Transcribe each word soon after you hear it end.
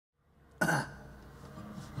When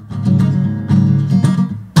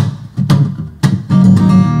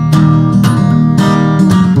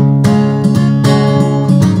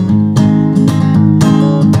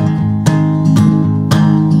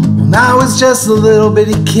I was just a little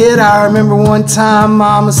bitty kid, I remember one time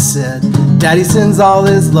Mama said, Daddy sends all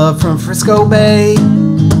his love from Frisco Bay.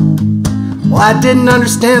 Well, I didn't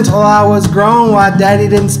understand till I was grown why Daddy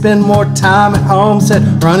didn't spend more time at home,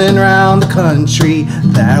 said running around the country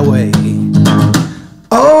that way.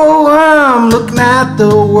 Oh, I'm looking at the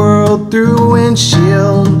world through a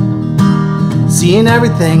windshield, seeing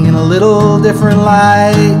everything in a little different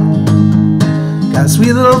light. Got a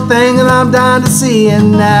sweet little thing that I'm dying to see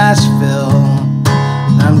in Nashville.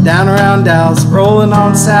 I'm down around Dallas, rolling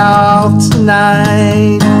on south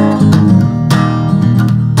tonight.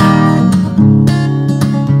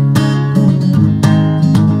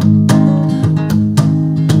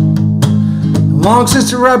 Long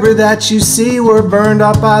sister rubber that you see were burned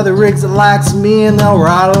off by the rigs that lacks me, and they'll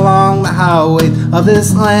ride along the highway of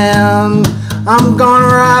this land. I'm gonna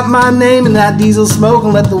write my name in that diesel smoke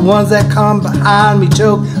and let the ones that come behind me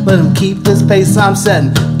choke. Let them keep this pace I'm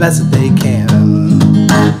setting best that they can.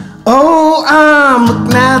 Oh, I'm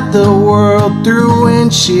looking at the world through a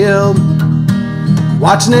windshield,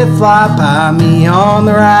 watching it fly by me on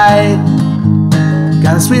the right.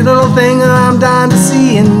 Got a sweet little thing that I'm dying to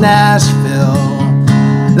see in Nashville,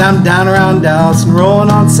 and I'm down around Dallas and rolling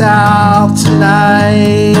on south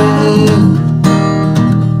tonight.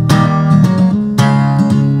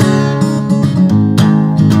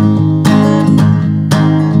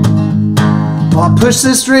 Well, I pushed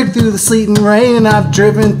this rig through the sleet and rain, and I've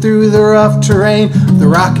driven through the rough terrain of the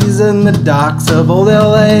Rockies and the docks of old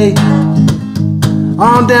LA.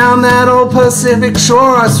 On down that old Pacific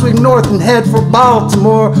shore, I swing north and head for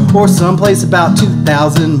Baltimore, or someplace about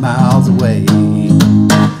 2,000 miles away.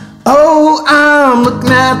 Oh, I'm looking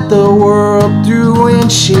at the world through a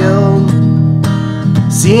windshield,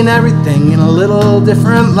 seeing everything in a little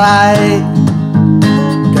different light.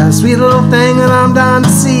 Got a sweet little thing that I'm dying to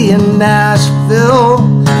see in Nashville,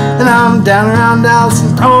 and I'm down around Dallas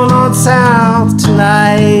and rolling on south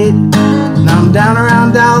tonight. And I'm down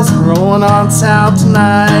around Dallas and rolling on south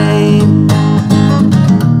tonight.